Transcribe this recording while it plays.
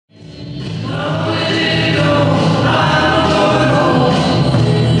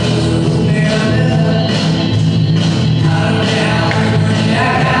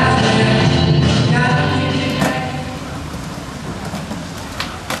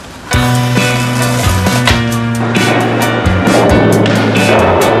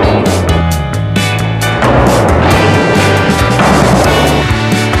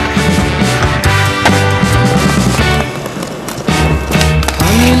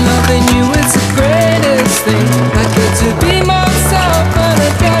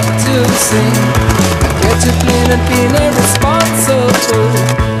shouldn't be irresponsible.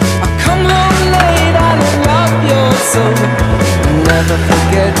 I come home late and I love your soul. I never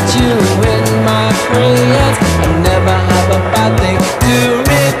forget you in my prayers. I never have a bad thing to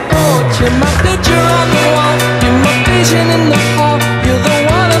report. You're my picture on the wall, you're my vision in the hall. You're the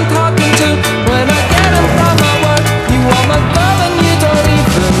one I'm talking to when I get in from my work. You are my girl and you don't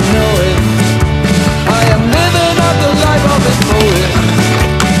even know it. I am living out the life of a poet.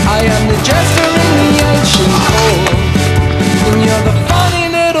 I am the jester in the ancient cold, and you're the funny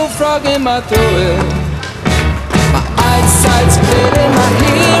little frog in my throat. My eyesight's split and my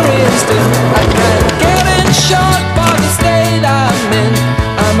hearing's dim. I can't get in shot by the state I'm in.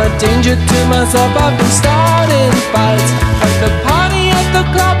 I'm a danger to myself, I've been starting fights at the party at the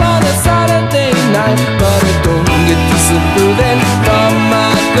club on a Saturday night. But I don't get disapproving from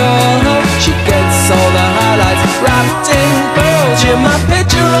my girl. She gets all the highlights wrapped in pearls. You're my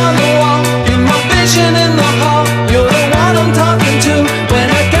picture on the wall, you're my vision in the hall. You're the one I'm talking to when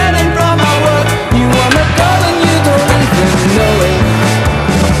I get in from my work. You are my girl and you don't even know it.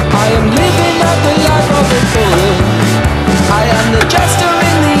 I am living out the life of a fool. I am the jester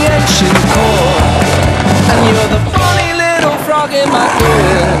in the ancient court, and you're the funny little frog in my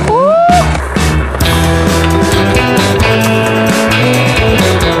throat.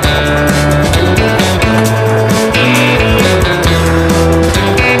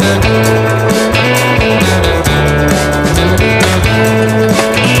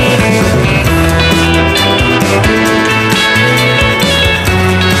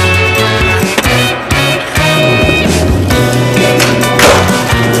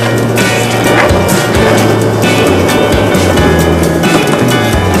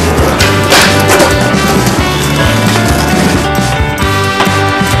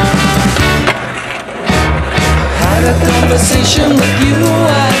 Conversation with you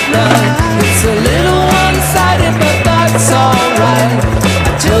at night. It's a little one-sided, but that's alright.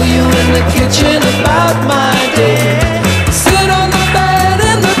 I tell you in the kitchen about my day. Sit on the bed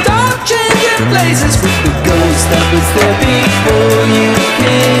in the dark, changing places with the ghost that was there before you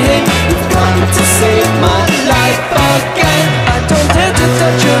came. You've come to save my life again. I don't dare to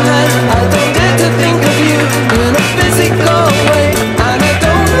touch your hand, I don't dare to think of you in a physical way. And I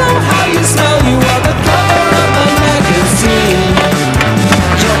don't know how you smell, you are the cover of my magazine.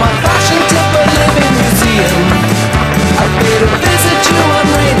 You're my fashion tip, a living museum. I pay to visit you on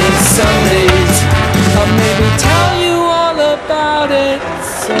rainy Sundays. I'll maybe tell you all about it